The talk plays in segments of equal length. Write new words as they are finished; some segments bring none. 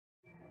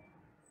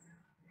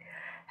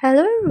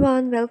Hello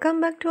everyone,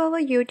 welcome back to our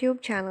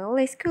YouTube channel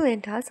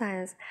Esculenta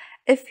Science.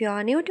 If you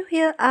are new to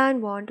here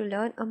and want to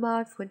learn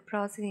about food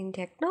processing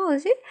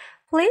technology,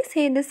 please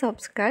hit the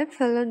subscribe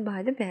followed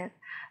by the bell.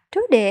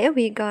 Today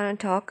we're gonna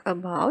talk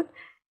about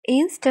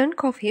instant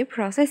coffee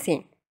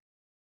processing.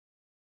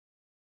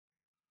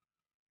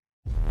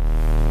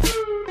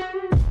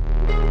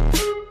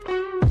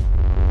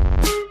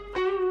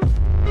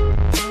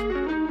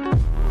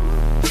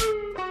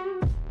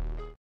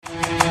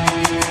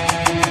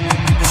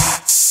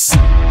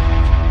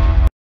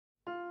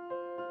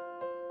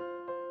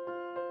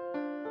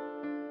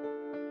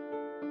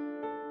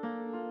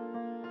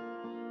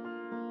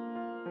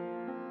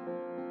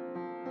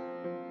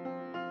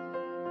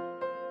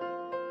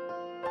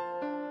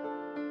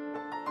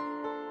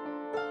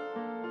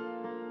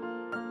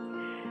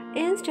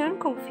 Instant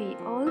coffee,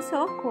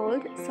 also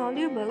called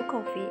soluble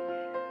coffee,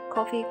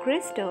 coffee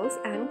crystals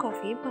and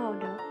coffee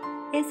powder,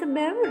 is a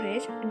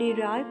beverage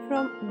derived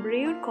from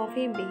brewed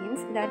coffee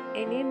beans that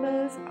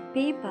enables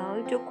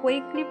people to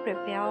quickly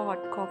prepare hot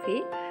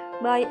coffee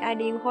by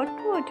adding hot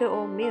water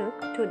or milk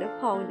to the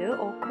powder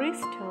or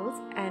crystals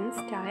and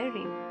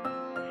stirring.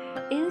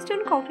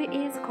 Instant coffee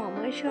is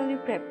commercially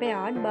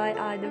prepared by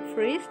either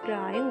freeze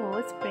drying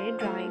or spray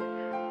drying,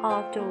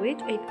 after which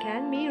it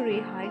can be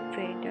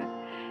rehydrated.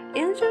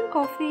 Instant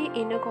coffee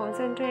in a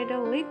concentrated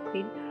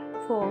liquid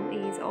form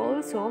is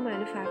also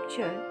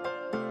manufactured.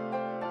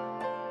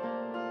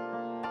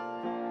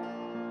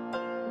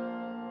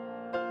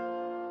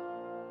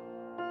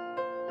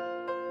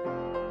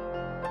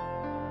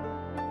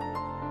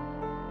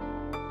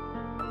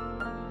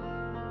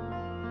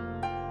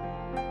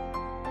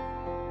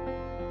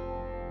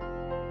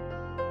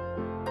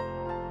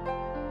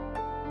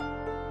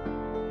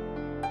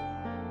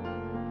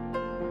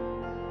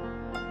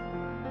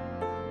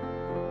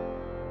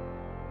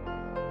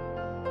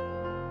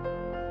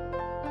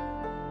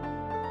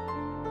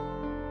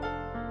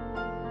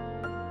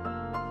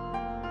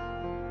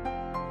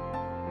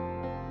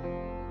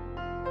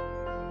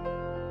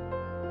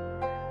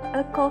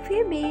 A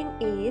coffee bean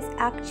is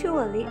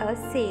actually a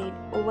seed.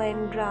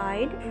 When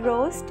dried,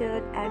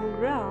 roasted, and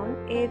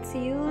ground, it's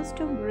used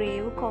to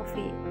brew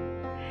coffee.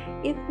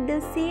 If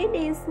the seed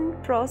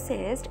isn't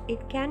processed,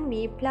 it can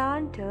be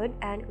planted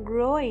and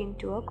grow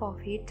into a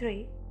coffee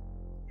tree.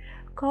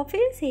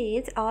 Coffee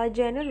seeds are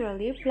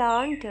generally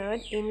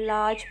planted in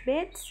large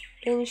beds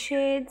in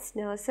shades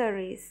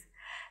nurseries.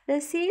 The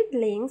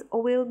seedlings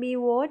will be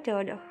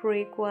watered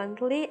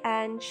frequently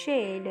and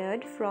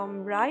shaded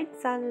from bright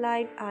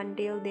sunlight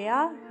until they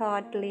are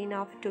hard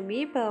enough to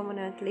be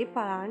permanently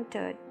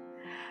planted.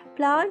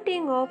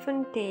 Planting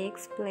often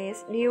takes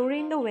place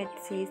during the wet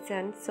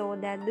season so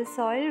that the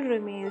soil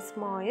remains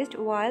moist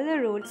while the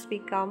roots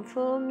become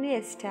firmly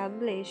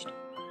established.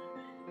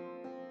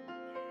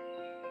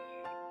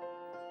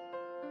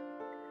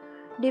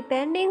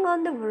 Depending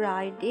on the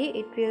variety,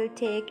 it will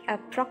take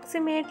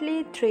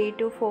approximately 3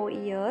 to 4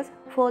 years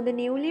for the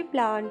newly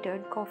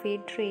planted coffee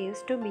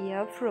trees to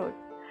bear fruit.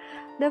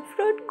 The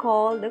fruit,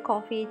 called the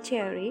coffee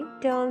cherry,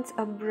 turns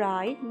a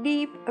bright,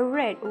 deep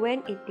red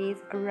when it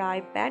is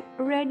ripe and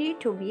ready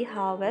to be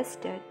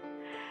harvested.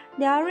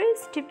 There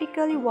is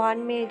typically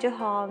one major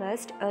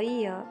harvest a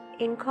year.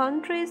 In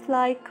countries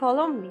like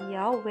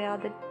Colombia, where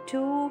the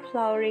two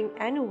flowering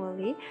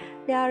annually,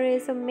 there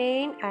is a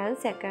main and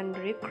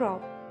secondary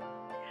crop.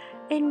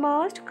 In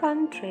most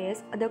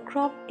countries, the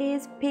crop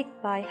is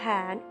picked by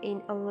hand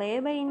in a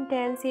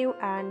labor-intensive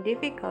and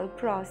difficult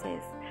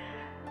process.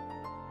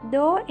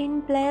 Though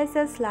in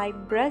places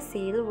like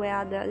Brazil,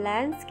 where the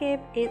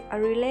landscape is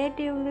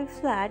relatively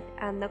flat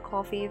and the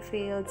coffee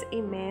fields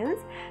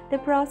immense, the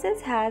process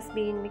has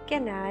been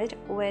mechanized,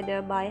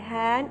 whether by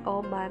hand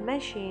or by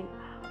machine.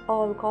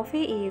 All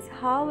coffee is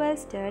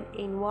harvested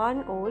in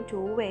one or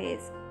two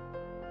ways.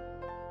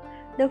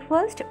 The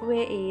first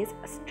way is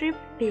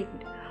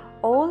strip-picked.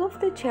 All of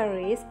the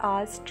cherries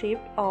are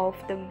stripped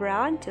off the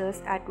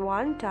branches at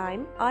one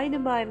time, either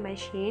by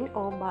machine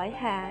or by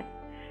hand.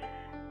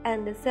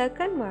 And the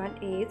second one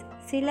is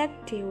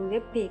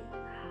selectively picked.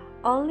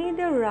 Only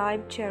the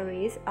ripe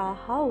cherries are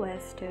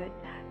harvested,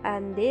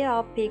 and they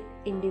are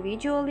picked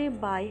individually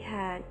by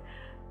hand.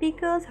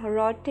 Pickers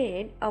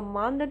rotate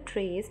among the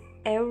trees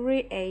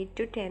every 8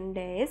 to 10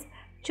 days,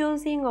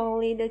 choosing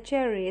only the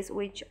cherries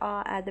which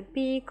are at the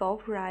peak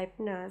of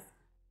ripeness.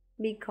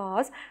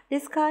 Because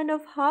this kind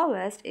of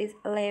harvest is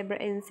labor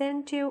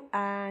intensive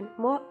and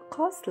more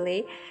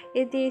costly,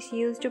 it is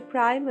used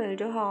primarily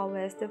to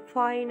harvest the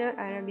finer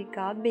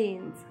Arabica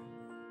beans.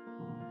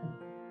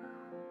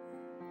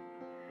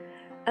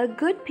 A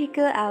good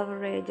picker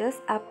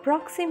averages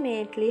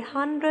approximately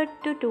 100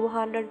 to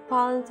 200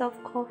 pounds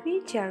of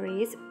coffee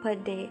cherries per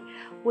day,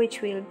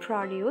 which will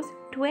produce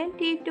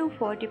 20 to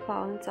 40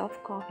 pounds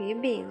of coffee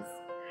beans.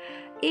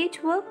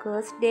 Each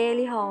worker's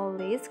daily haul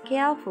is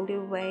carefully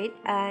weighed,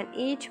 and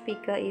each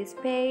picker is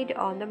paid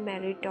on the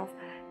merit of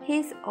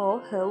his or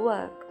her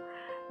work.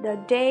 The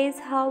day's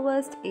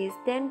harvest is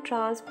then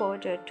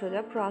transported to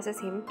the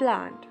processing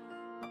plant.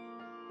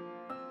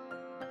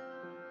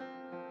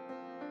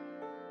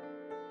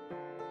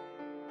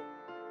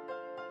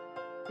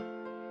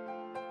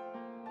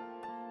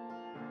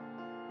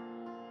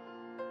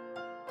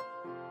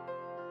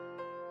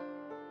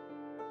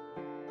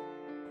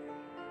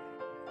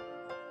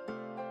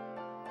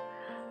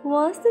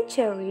 Once the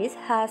cherries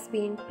has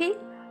been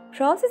picked,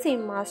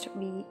 processing must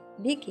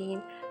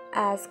begin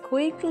as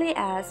quickly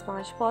as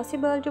much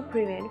possible to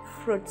prevent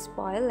fruit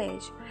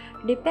spoilage.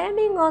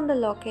 Depending on the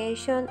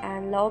location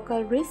and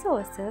local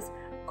resources,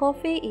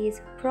 coffee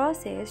is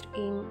processed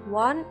in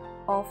one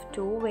of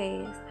two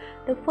ways.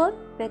 The first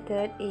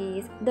method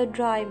is the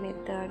dry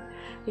method,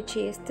 which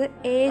is the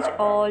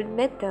age-old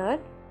method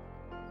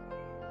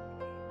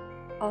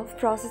of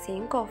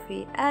processing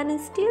coffee and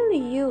is still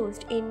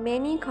used in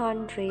many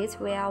countries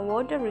where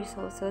water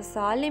resources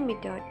are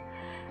limited.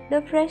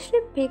 The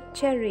freshly picked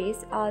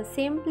cherries are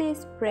simply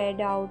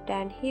spread out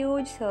on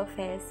huge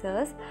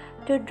surfaces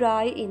to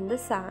dry in the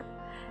sun.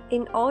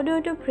 In order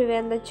to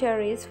prevent the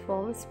cherries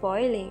from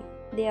spoiling,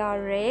 they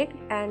are raked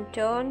and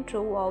turned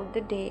throughout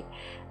the day,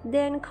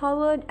 then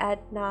covered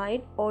at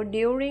night or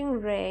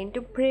during rain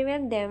to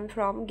prevent them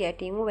from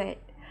getting wet.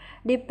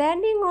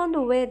 Depending on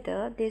the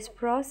weather, this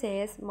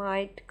process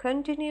might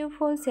continue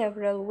for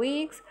several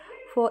weeks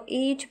for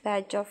each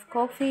batch of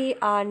coffee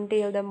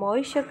until the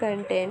moisture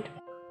content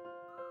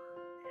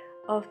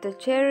of the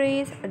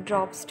cherries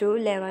drops to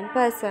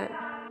 11%.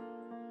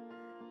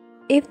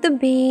 If the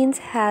beans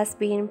has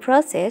been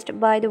processed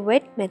by the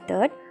wet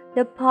method,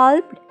 the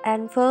pulped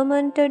and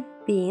fermented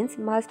beans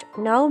must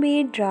now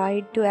be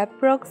dried to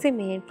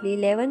approximately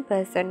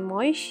 11%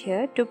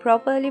 moisture to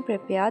properly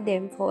prepare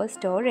them for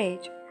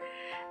storage.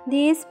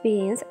 These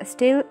beans,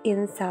 still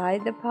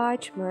inside the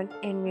parchment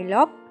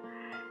envelope,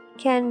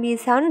 can be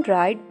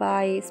sun-dried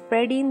by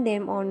spreading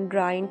them on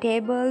drying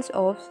tables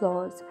or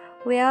floors,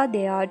 where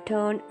they are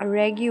turned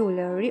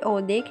regularly, or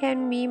they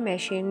can be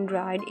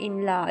machine-dried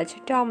in large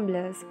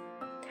tumblers.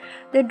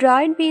 The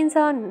dried beans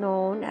are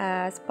known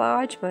as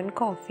parchment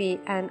coffee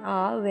and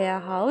are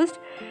warehoused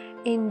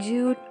in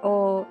jute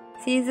or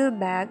sisal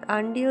bag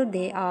until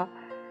they are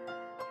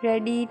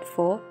ready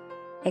for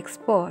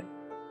export.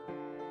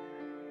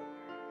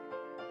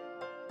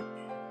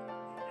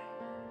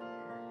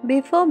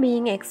 Before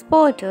being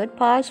exported,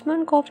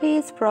 parchment coffee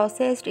is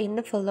processed in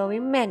the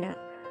following manner.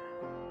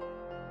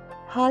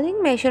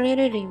 Hulling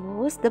machinery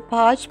removes the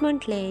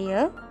parchment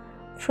layer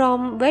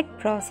from wet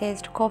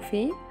processed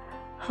coffee.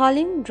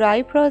 Hulling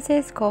dry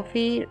processed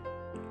coffee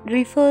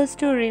refers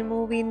to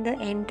removing the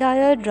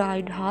entire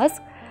dried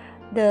husk,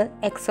 the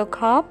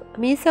exocarp,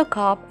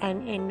 mesocarp,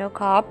 and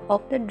endocarp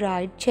of the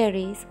dried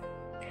cherries.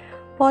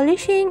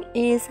 Polishing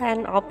is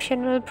an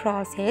optional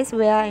process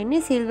where any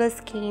silver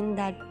skin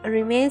that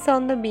remains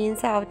on the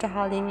beans after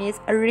hulling is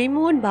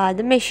removed by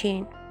the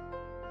machine.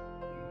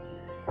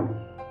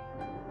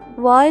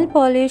 While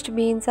polished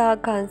beans are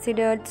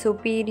considered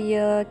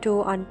superior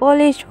to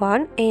unpolished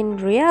ones, in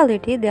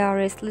reality there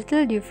is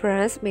little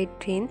difference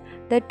between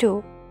the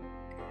two.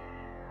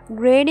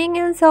 Grading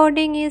and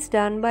sorting is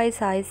done by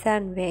size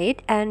and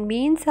weight, and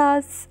beans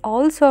are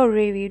also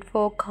reviewed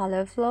for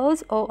color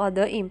flaws or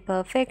other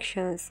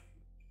imperfections.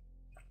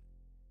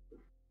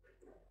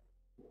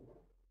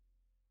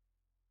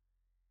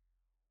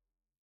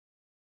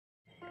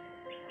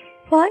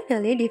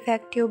 Finally,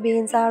 defective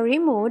beans are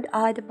removed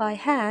either by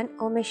hand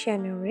or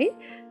machinery.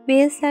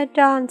 Beans that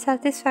are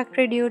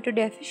unsatisfactory due to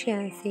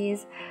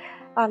deficiencies,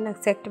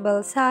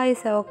 unacceptable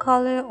size or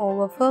color,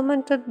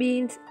 over-fermented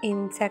beans,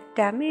 insect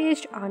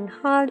damaged,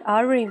 unhulled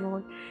are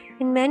removed.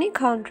 In many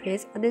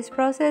countries, this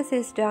process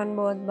is done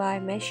both by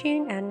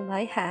machine and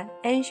by hand,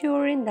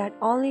 ensuring that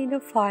only the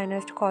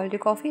finest quality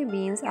coffee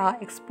beans are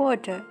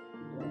exported.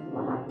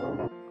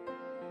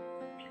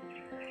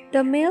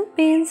 The milk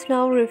beans,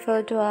 now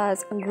referred to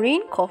as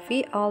green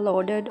coffee, are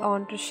loaded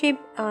onto ship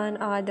and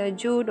either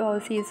jute or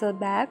sisal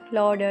bag,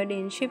 loaded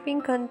in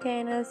shipping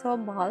containers or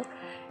bulk,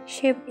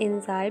 shipped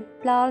inside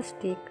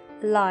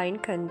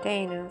plastic-lined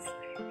containers.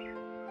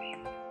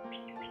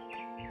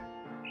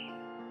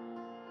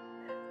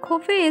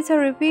 Coffee is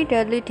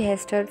repeatedly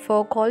tested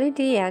for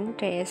quality and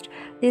taste.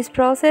 This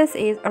process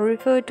is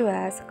referred to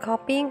as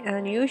cupping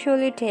and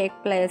usually takes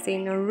place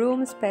in a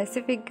room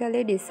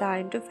specifically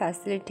designed to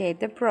facilitate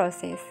the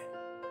process.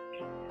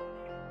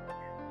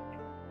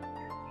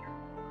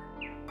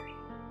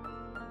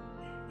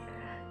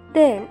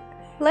 Then,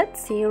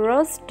 let's see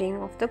roasting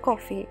of the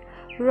coffee.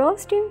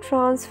 Roasting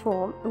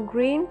transforms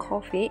green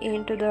coffee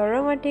into the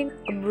aromatic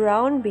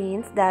brown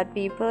beans that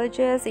we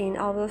purchase in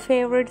our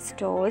favorite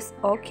stores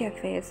or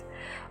cafes.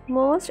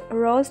 Most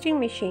roasting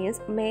machines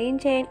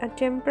maintain a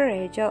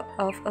temperature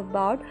of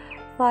about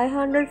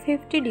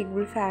 550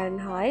 degrees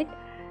Fahrenheit.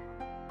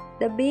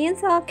 The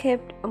beans are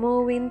kept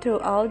moving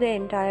throughout the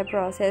entire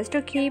process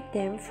to keep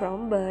them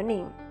from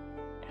burning.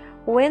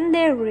 When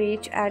they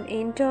reach an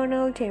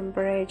internal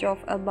temperature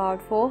of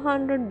about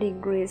 400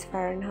 degrees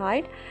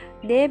Fahrenheit,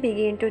 they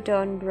begin to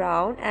turn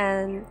brown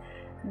and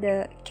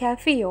the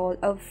caffeole,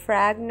 a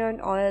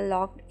fragrant oil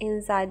locked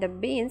inside the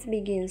beans,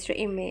 begins to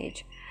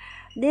emerge.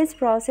 This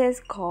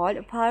process, called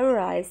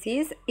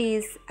pyrolysis,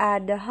 is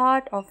at the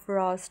heart of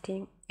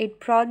roasting. It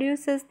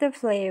produces the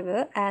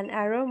flavor and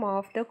aroma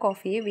of the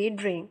coffee we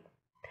drink.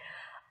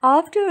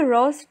 After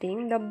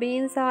roasting, the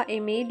beans are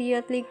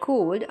immediately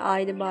cooled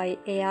either by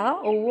air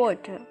or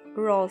water.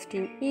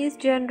 roasting is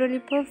generally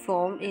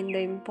performed in the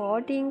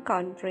importing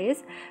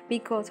countries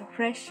because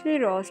freshly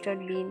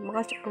roasted bean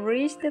must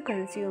reach the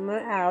consumer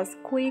as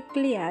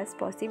quickly as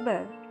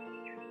possible.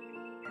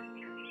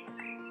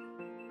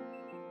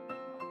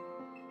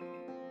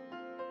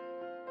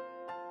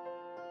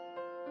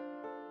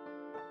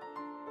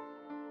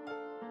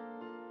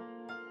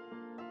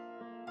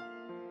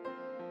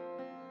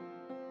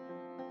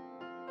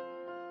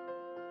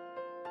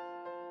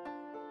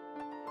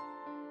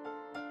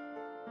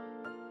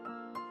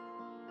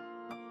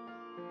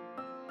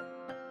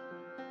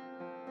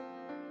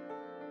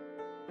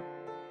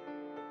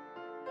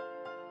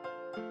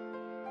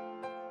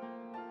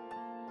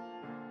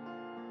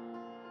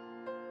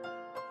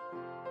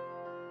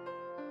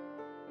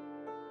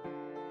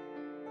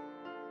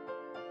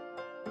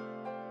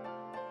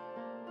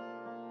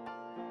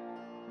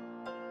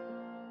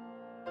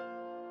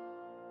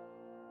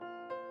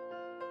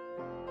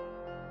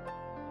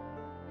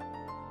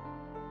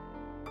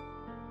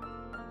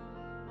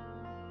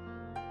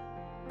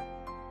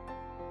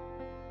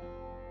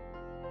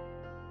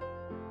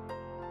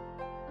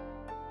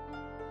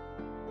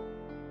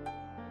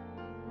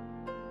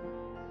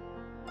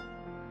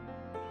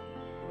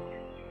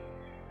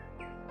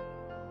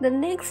 The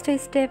next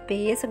step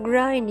is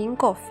grinding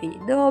coffee.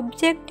 The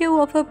objective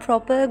of a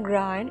proper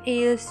grind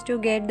is to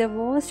get the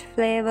most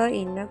flavor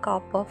in a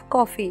cup of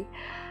coffee.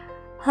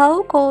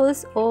 How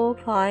coarse or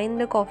fine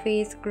the coffee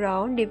is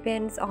ground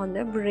depends on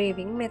the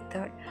brewing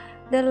method.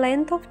 The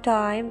length of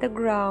time the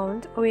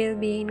grounds will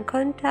be in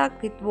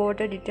contact with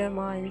water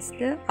determines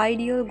the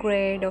ideal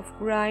grade of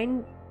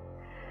grind.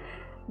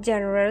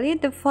 Generally,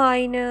 the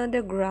finer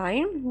the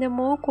grind, the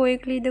more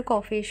quickly the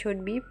coffee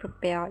should be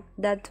prepared.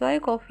 That's why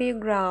coffee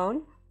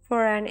ground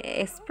for an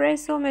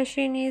espresso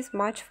machine is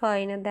much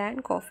finer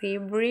than coffee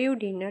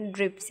brewed in a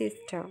drip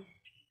system.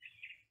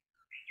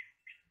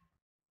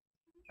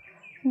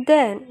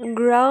 Then,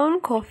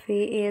 ground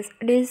coffee is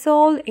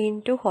dissolved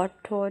into hot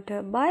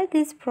water. By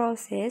this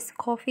process,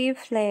 coffee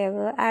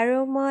flavor,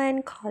 aroma,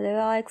 and color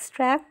are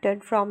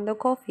extracted from the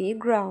coffee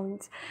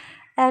grounds,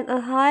 and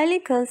a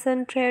highly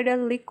concentrated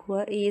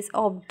liquor is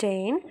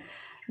obtained.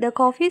 The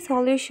coffee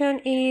solution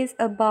is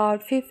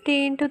about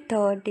 15 to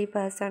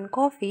 30%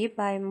 coffee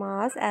by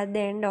mass at the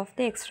end of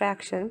the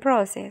extraction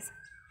process.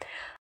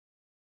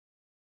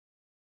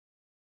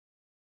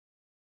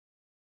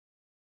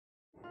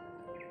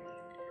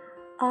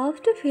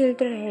 After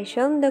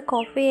filtration, the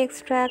coffee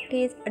extract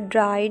is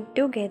dried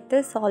to get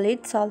the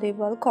solid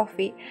soluble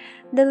coffee.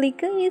 The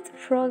liquor is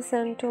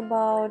frozen to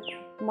about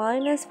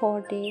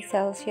 -40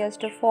 Celsius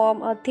to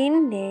form a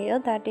thin layer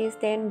that is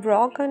then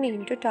broken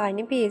into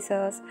tiny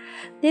pieces.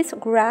 These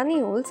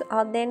granules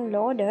are then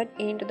loaded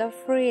into the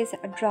freeze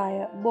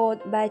dryer.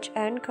 Both batch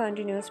and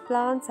continuous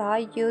plants are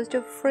used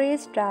to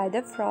freeze dry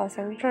the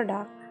frozen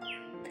product.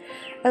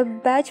 A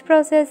batch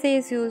process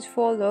is used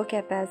for low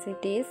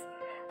capacities,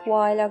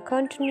 while a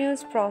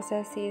continuous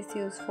process is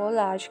used for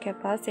large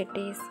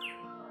capacities.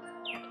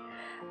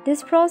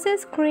 This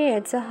process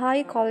creates a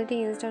high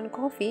quality instant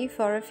coffee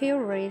for a few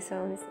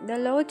reasons. The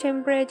low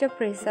temperature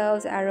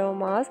preserves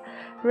aromas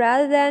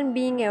rather than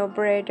being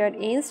evaporated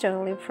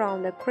instantly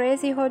from the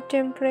crazy hot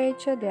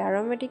temperature. The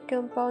aromatic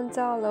compounds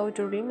are allowed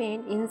to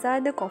remain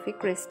inside the coffee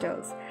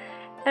crystals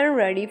and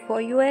ready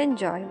for your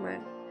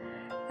enjoyment.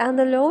 And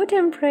the low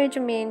temperature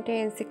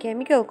maintains the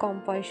chemical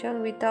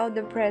composition without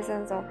the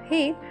presence of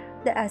heat.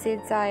 The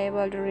acids are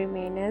able to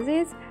remain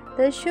acids,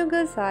 the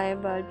sugars are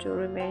able to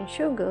remain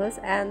sugars,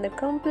 and the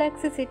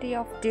complexity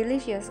of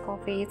delicious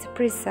coffee is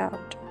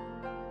preserved.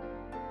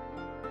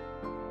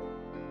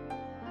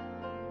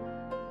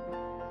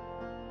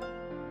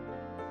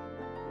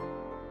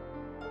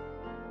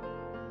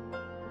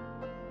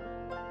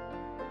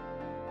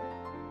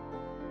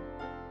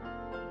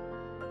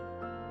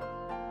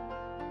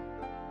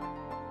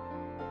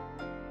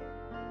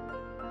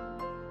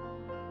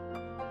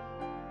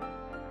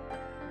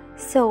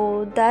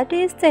 So that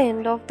is the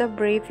end of the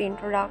brief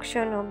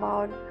introduction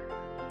about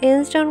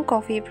instant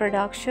coffee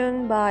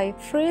production by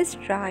freeze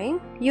drying.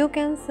 You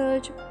can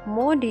search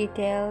more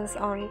details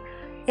on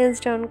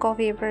instant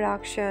coffee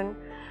production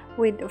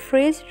with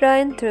freeze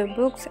drying through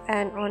books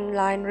and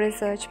online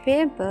research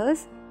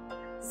papers.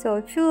 So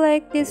if you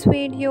like this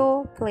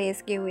video,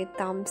 please give it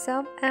thumbs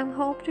up and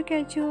hope to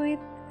catch you with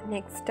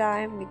next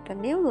time with a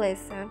new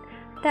lesson.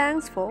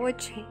 Thanks for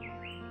watching.